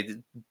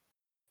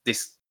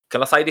 this,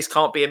 can I say this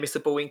can't be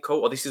admissible in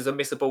court, or this is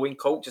admissible in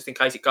court, just in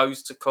case it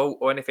goes to court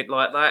or anything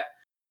like that?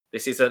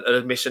 This is an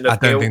admission of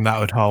guilt. I don't think that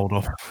would hold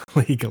up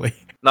legally.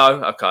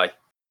 No? Okay.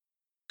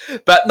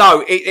 But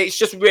no, it's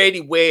just really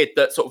weird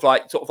that sort of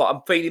like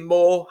I'm feeling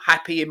more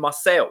happy in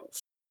myself,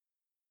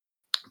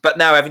 but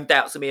now having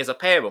doubts of me as a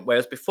parent,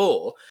 whereas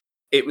before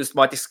it was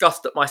my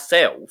disgust at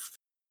myself.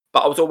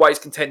 But I was always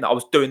content that I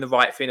was doing the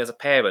right thing as a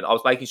parent. I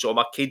was making sure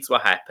my kids were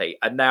happy.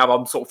 And now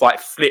I'm sort of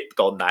like flipped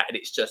on that. And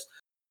it's just,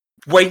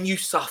 when you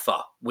suffer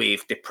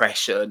with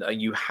depression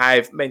and you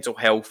have mental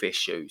health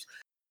issues,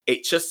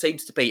 it just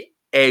seems to be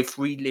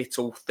every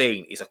little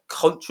thing is a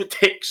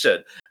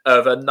contradiction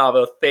of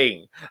another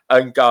thing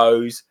and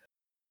goes,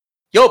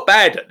 you're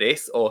bad at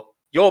this, or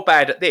you're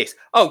bad at this.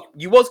 Oh,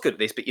 you was good at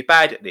this, but you're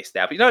bad at this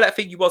now. But you know that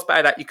thing you was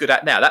bad at, you're good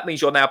at now. That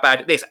means you're now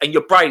bad at this. And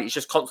your brain is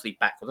just constantly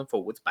backwards and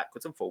forwards,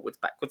 backwards and forwards,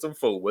 backwards and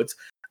forwards.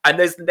 And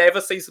there's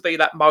never seems to be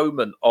that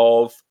moment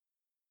of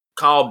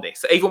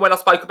calmness. Even when I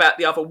spoke about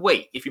the other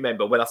week, if you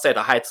remember, when I said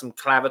I had some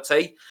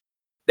clarity,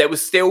 there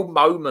was still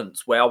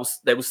moments where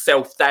there was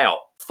self-doubt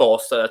for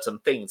certain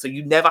things. So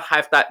you never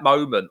have that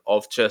moment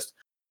of just,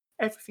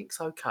 everything's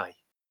okay.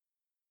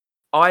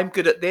 I'm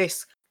good at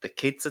this. The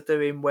kids are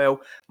doing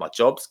well. My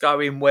job's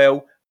going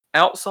well.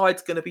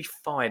 Outside's going to be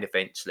fine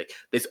eventually.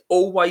 There's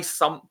always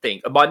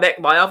something. And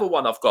my other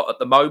one I've got at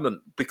the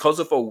moment, because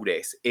of all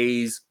this,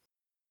 is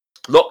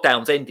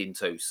lockdown's ending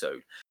too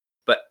soon.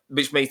 But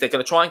which means they're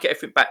going to try and get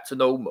everything back to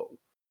normal,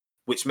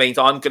 which means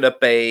I'm going to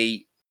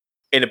be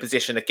in a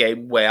position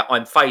again where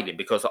I'm failing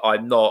because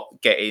I'm not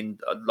getting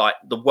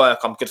the work.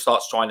 I'm going to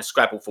start trying to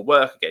scrabble for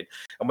work again.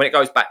 And when it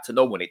goes back to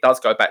normal, and it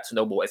does go back to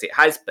normal as it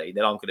has been,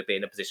 then I'm going to be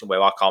in a position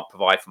where I can't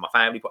provide for my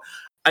family.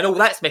 And all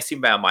that's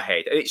messing around my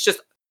head. And it's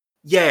just,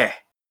 yeah,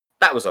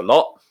 that was a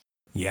lot.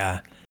 Yeah.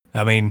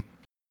 I mean,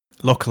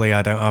 Luckily,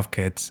 I don't have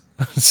kids,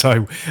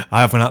 so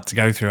I haven't had to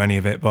go through any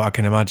of it. But I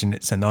can imagine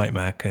it's a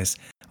nightmare because,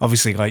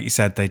 obviously, like you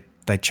said,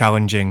 they're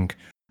challenging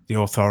the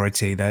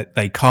authority. That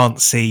they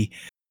can't see.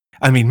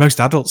 I mean, most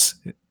adults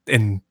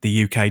in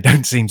the UK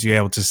don't seem to be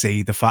able to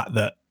see the fact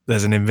that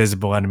there's an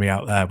invisible enemy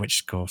out there,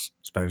 which, of course,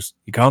 I suppose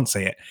you can't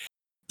see it.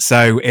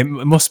 So it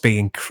must be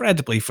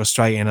incredibly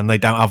frustrating, and they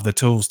don't have the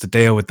tools to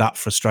deal with that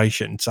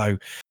frustration. So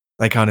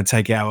they kind of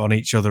take it out on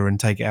each other and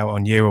take it out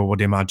on you, I would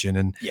imagine.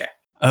 And Yeah.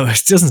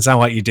 it doesn't sound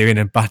like you're doing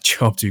a bad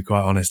job, to be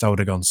quite honest. I would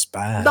have gone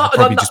spare. No, I'd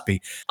probably just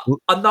be.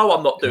 I know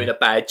I'm not doing a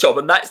bad job,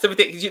 and that's the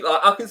ridiculous.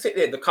 Like, I can sit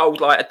there in the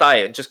cold light of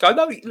day and just go,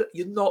 "No, look,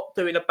 you're not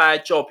doing a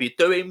bad job. You're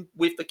doing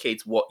with the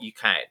kids what you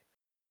can."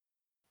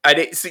 And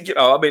it's,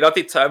 I mean, I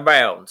did turn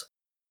round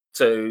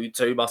to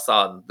my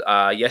son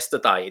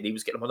yesterday, and he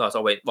was getting on my nose. I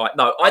went, "Like,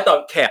 no, I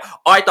don't care.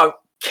 I don't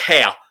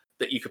care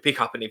that you could pick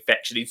up an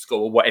infection in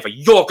school or whatever.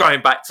 You're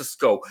going back to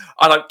school.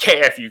 I don't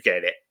care if you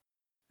get it."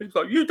 He's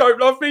like, "You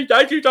don't love me,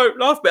 Dad. You don't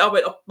love me." I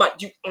went, "Oh, mate,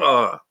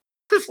 you."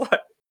 Just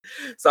like,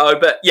 so,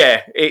 but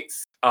yeah,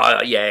 it's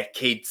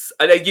kids,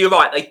 and then you're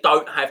right. They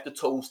don't have the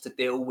tools to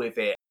deal with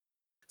it.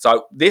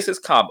 So this has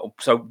come.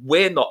 So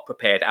we're not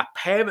prepared. Our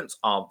parents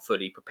aren't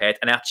fully prepared,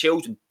 and our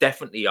children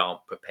definitely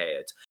aren't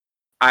prepared.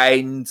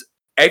 And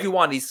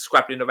everyone is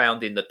scrabbling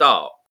around in the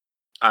dark.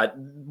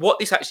 What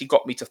this actually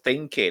got me to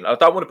thinking, I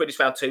don't want to put this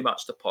round too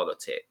much to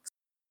politics,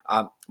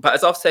 but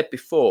as I've said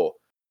before,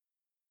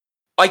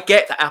 I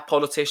get that our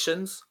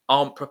politicians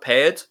aren't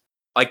prepared.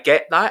 I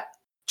get that.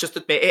 Just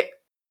admit it.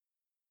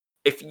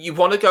 If you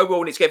want to go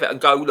all in together and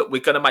go, look,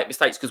 we're going to make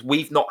mistakes because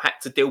we've not had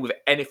to deal with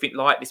anything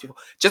like this before,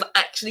 just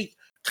actually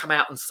come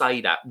out and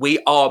say that. We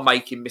are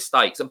making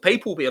mistakes, and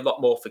people will be a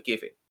lot more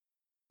forgiving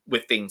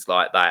with things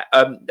like that.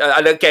 And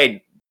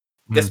again,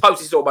 I suppose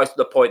this is almost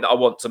the point that I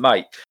want to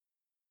make.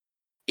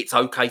 It's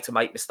okay to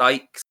make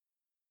mistakes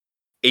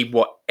in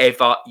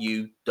whatever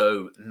you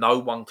do. No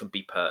one can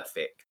be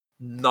perfect.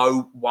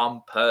 No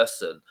one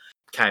person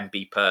can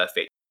be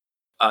perfect.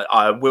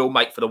 I will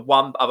make, for the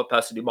one other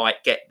person who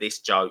might get this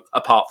joke,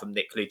 apart from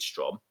Nick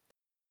Lidstrom,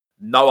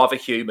 no other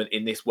human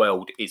in this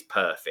world is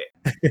perfect.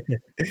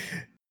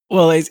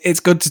 Well, it's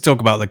good to talk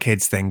about the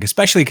kids thing,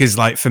 especially because,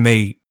 like, for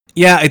me,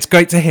 yeah, it's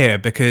great to hear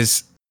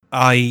because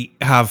I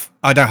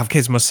don't have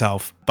kids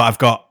myself, but I've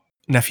got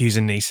nephews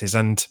and nieces,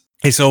 and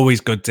it's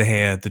always good to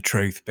hear the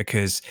truth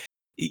because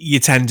you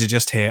tend to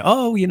just hear,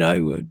 oh,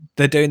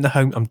 they're doing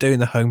I'm doing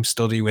the home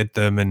study with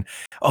them, and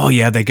oh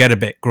yeah, they get a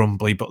bit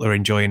grumbly, but they're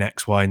enjoying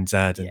X, Y, and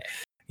Z,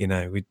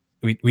 and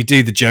we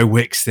do the Joe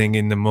Wicks thing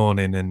in the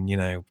morning,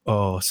 and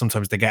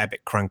sometimes they get a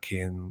bit cranky,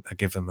 and I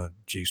give them a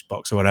juice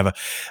box or whatever,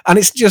 and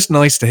it's just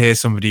nice to hear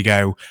somebody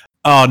go,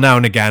 oh, now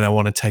and again I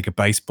want to take a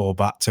baseball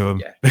bat to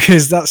them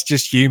because that's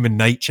just human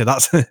nature.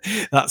 That's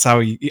how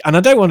you, and I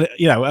don't want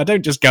to, I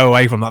don't just go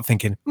away from that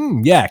thinking,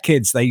 yeah,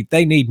 kids,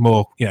 they need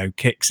more,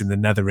 kicks in the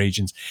nether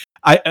regions.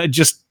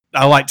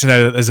 I like to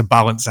know that there's a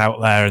balance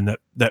out there, and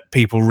that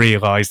people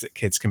realise that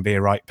kids can be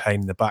a right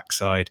pain in the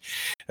backside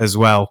as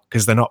well,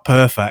 because they're not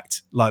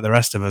perfect like the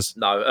rest of us.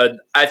 No, and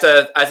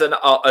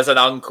as an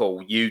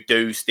uncle, you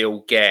do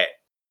still get.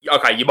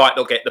 Okay, you might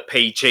not get the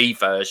PG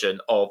version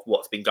of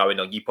what's been going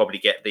on. You probably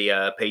get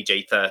the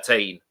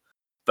PG-13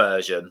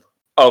 version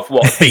of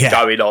what's been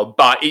going on,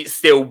 but it's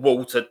still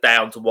watered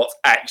down to what's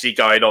actually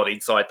going on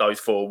inside those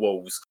four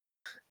walls.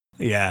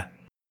 Yeah.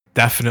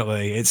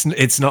 Definitely,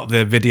 it's not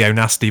the video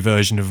nasty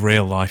version of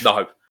real life.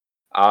 No,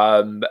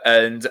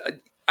 and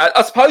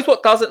I suppose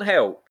what doesn't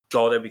help.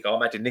 God, there we go.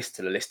 I'm adding this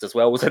to the list as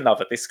well. Was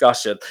another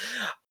discussion.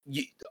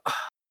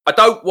 I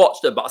don't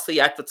watch them, but I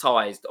see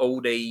advertised all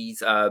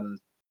these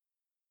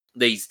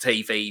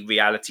TV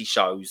reality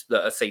shows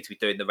that seem to be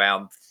doing the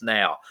rounds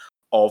now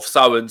of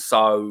so and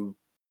so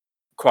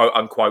quote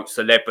unquote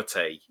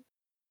celebrity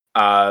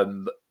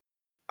having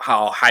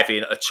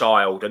a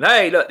child, and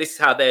hey, look, this is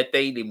how they're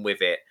dealing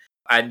with it.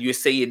 And you're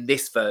seeing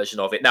this version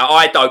of it. Now,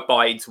 I don't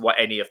buy into what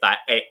any of that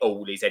at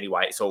all is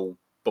anyway. It's all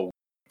bullshit,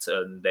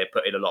 and they're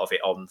putting a lot of it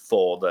on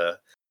for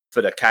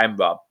the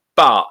camera.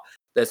 But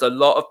there's a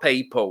lot of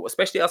people,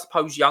 especially I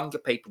suppose younger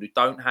people who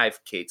don't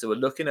have kids, who are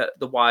looking at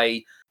the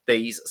way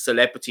these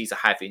celebrities are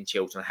having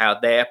children, how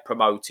they're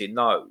promoting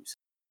those,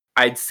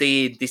 and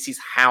seeing this is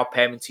how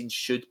parenting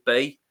should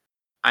be.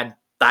 And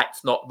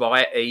that's not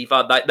right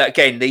either.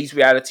 Again, these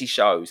reality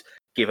shows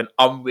give an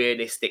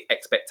unrealistic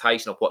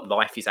expectation of what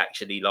life is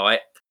actually like.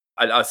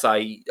 And I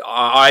say,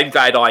 I'm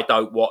glad I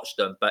don't watch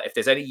them, but if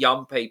there's any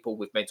young people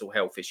with mental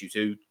health issues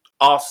who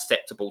are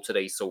susceptible to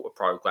these sort of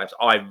programs,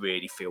 I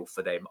really feel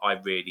for them. I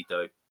really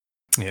do.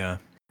 Yeah.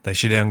 They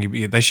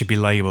should be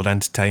labelled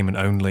entertainment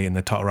only in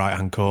the top right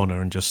hand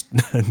corner and just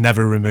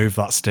never remove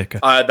that sticker.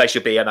 They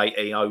should be an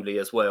 18 only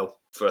as well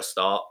for a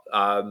start.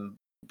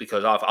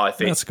 Because I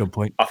think that's a good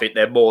point. I think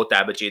they're more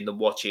damaging than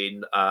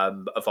watching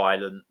a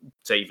violent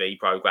TV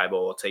program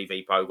or a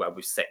TV program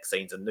with sex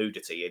scenes and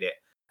nudity in it,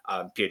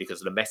 purely because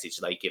of the message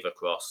they give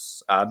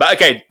across. But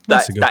again,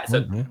 that's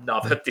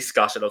another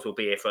discussion, as we'll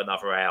be here for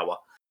another hour.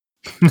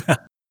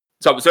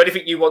 So, was there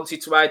anything you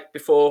wanted to add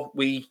before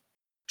we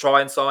try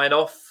and sign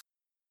off?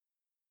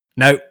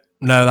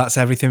 No, that's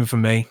everything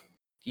from me.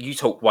 You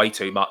talk way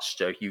too much,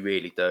 Stu. You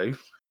really do.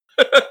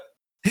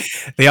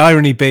 The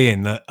irony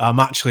being that I'm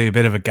actually a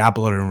bit of a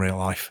gabbler in real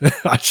life.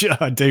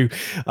 I do.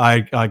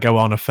 I go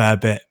on a fair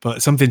bit,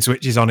 but something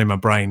switches on in my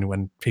brain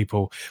when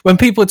people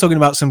are talking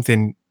about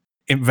something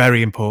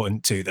very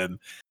important to them.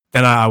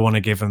 Then I want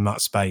to give them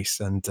that space,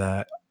 and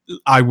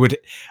I would.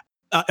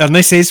 And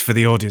this is for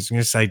the audience. I'm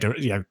going to say,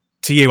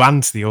 to you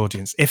and to the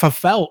audience, if I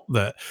felt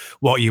that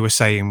what you were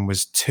saying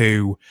was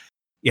too,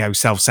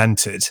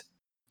 self-centered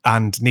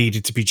and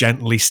needed to be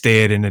gently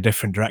steered in a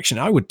different direction,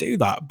 I would do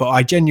that. But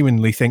I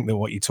genuinely think that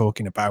what you're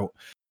talking about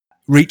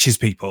reaches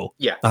people.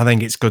 Yeah. I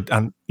think it's good.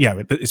 And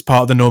it's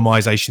part of the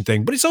normalization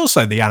thing, but it's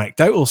also the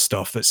anecdotal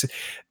stuff that's,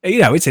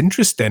 it's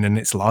interesting and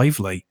it's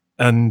lively.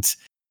 And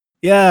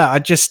yeah,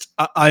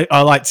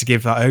 I like to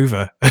give that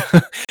over.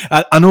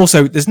 And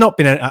also there's not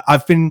been,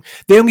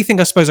 the only thing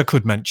I suppose I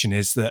could mention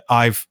is that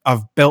I've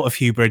built a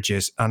few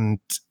bridges and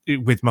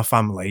with my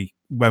family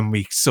when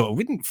we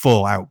didn't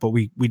fall out, but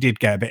we did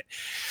get a bit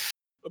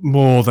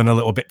more than a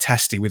little bit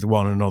testy with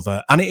one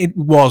another. And it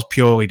was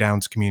purely down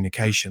to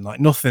communication. Like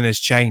nothing has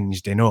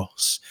changed in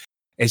us.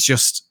 It's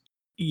just,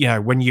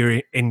 when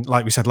you're in,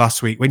 like we said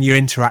last week, when you're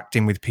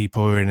interacting with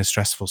people who are in a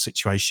stressful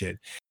situation,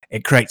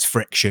 it creates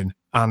friction.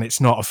 And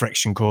it's not a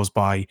friction caused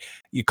by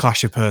your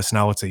clash of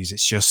personalities.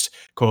 It's just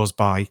caused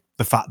by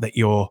the fact that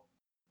you're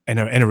in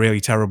a really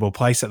terrible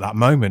place at that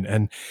moment.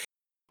 And,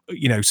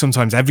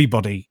 sometimes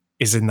everybody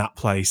is in that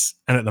place.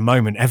 And at the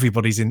moment,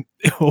 everybody's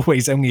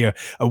always only a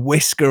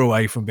whisker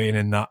away from being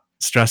in that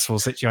stressful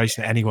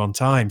situation at any one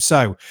time.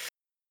 So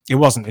it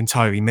wasn't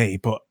entirely me,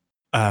 but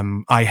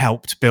I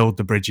helped build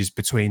the bridges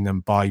between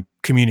them by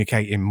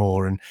communicating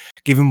more and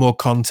giving more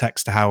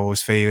context to how I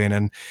was feeling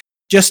and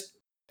just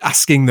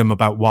asking them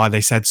about why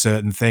they said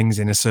certain things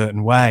in a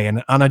certain way.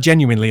 And I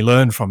genuinely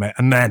learned from it.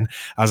 And then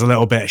I was a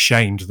little bit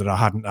ashamed that I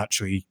hadn't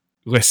actually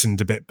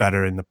listened a bit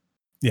better in the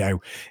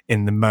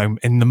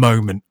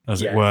moment,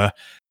 as it were,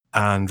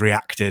 and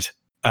reacted.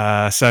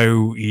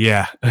 So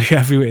yeah,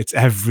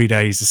 every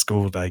day is a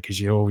school day because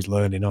you're always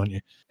learning, aren't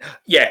you?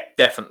 Yeah,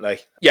 definitely.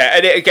 Yeah,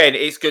 and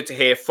it's good to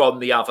hear from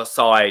the other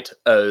side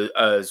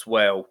as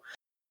well.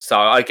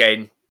 So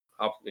again,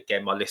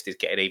 my list is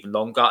getting even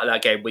longer, and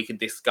again, we can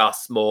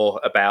discuss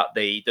more about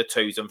the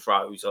twos and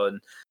fros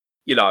on,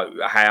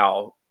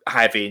 how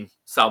having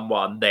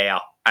someone there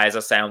as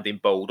a sounding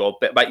board or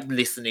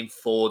listening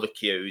for the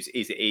cues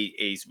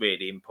is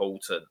really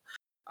important.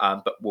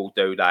 But we'll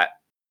do that.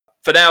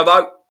 For now,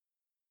 though,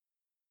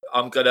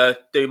 I'm going to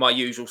do my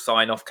usual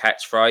sign-off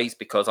catchphrase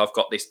because I've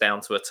got this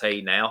down to a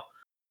T now.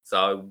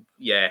 So,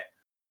 yeah,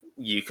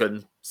 you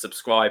can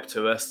subscribe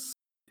to us.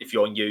 If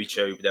you're on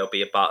YouTube, there'll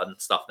be a button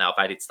stuff now.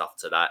 I've added stuff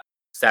to that.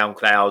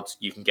 SoundCloud,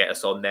 you can get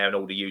us on there and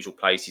all the usual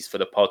places for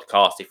the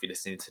podcast if you're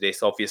listening to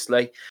this,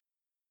 obviously.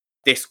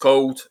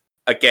 Discord,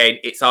 again,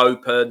 it's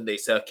open.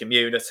 It's a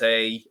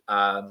community.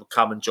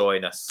 Come and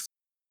join us.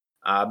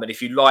 And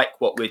if you like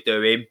what we're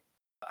doing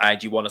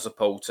and you want to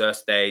support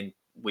us, then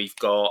we've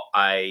got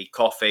a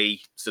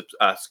coffee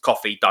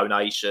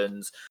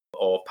donations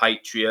or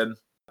Patreon.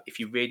 If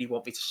you really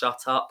want me to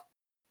shut up,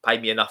 pay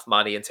me enough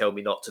money and tell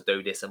me not to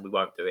do this and we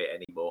won't do it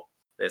anymore.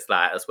 There's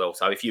that as well.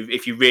 So if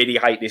you really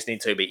hate listening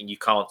to me and you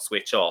can't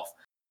switch off,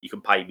 you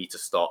can pay me to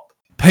stop.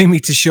 Pay me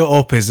to shut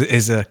up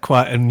is a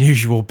quite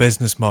unusual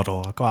business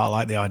model. I quite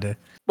like the idea.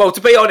 Well, to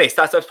be honest,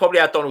 that's probably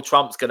how Donald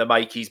Trump's going to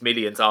make his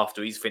millions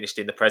after he's finished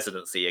in the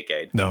presidency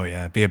again. No,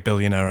 yeah, be a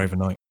billionaire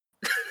overnight.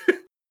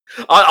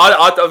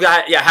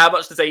 How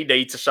much does he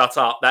need to shut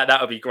up? That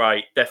would be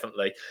great,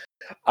 definitely.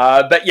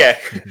 But yeah,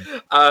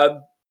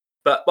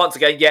 but once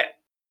again,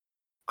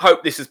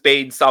 hope this has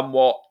been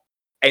somewhat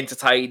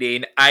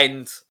entertaining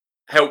and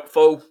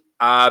helpful.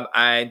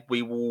 And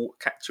we will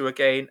catch you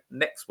again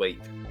next week.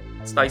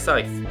 Stay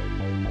safe.